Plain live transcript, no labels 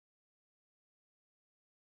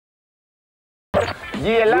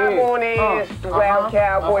Yeah, live on the Wild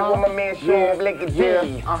Cowboy with my man Shawn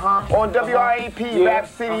D. On WRAP Rap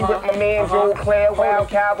City with my man Joe Claire. Wild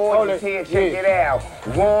Cowboy is here, check it out.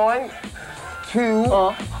 1, 2,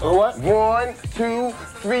 1, 2,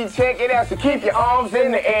 3, check it out. So keep your arms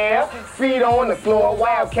in the air, feet on the floor.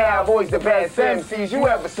 Wild Cowboys, the best MCs you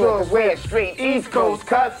ever saw. Cause we're straight East Coast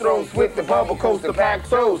cutthroats with the bubble coats, the pack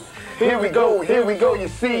toes. Here we go, you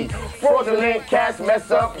see. Fraudulent cats mess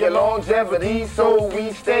up your longevity, so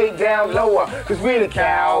we stay down lower. Cause we the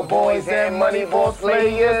Cowboys and money ball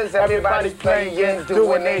players. Everybody's playing,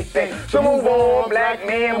 doing their thing. So move on, black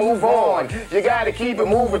man, move on. You gotta keep it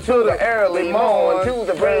moving to the early morn, to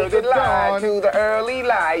the break of dawn, to the early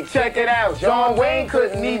light. Check it out, John Wayne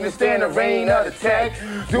couldn't even stand the rain of the tech.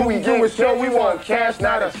 Do we do a show? We want cash,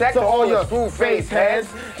 not a check. To all your screw face heads,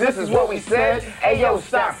 this is what we said. Hey yo,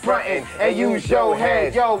 stop frontin' and use your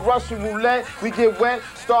head. Yo, Russian roulette, we get wet,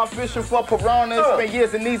 start fishing for piranhas. Spent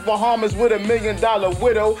years in these Bahamas with $1 million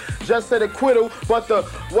widow. Just said acquittal, but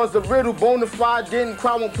was the riddle bonafide. Didn't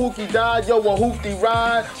cry when Pookie died. Yo, a hoopty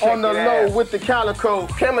ride on the low with the calico.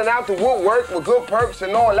 Coming out the woodwork with good perks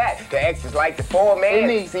and all that. The X is like the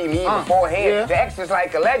foreman, see me beforehand. The X is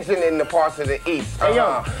like a legend in the parts of the East.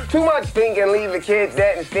 Too much thinking, leave the kids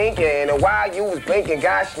dead and stinking. And while you was blinking,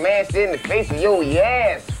 got smashed in the face of your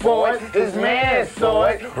ass. For it, his man saw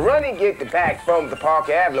it. Run and get the back from the Park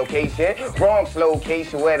Ave location. Bronx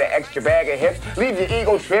location where the extra bag of hips. Leave your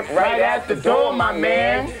ego trip right at the door, my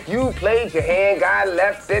man. You played your hand, got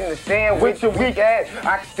left in the sand with your weak ass.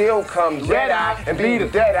 I can still come Jedi and be the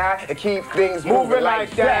dead eye and keep things moving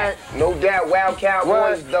like that. No doubt, Wild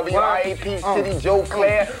Cowboys, WRAP City, Joe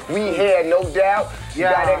Claire. We here, no doubt. You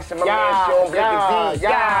got X and my man Shawn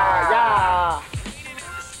D.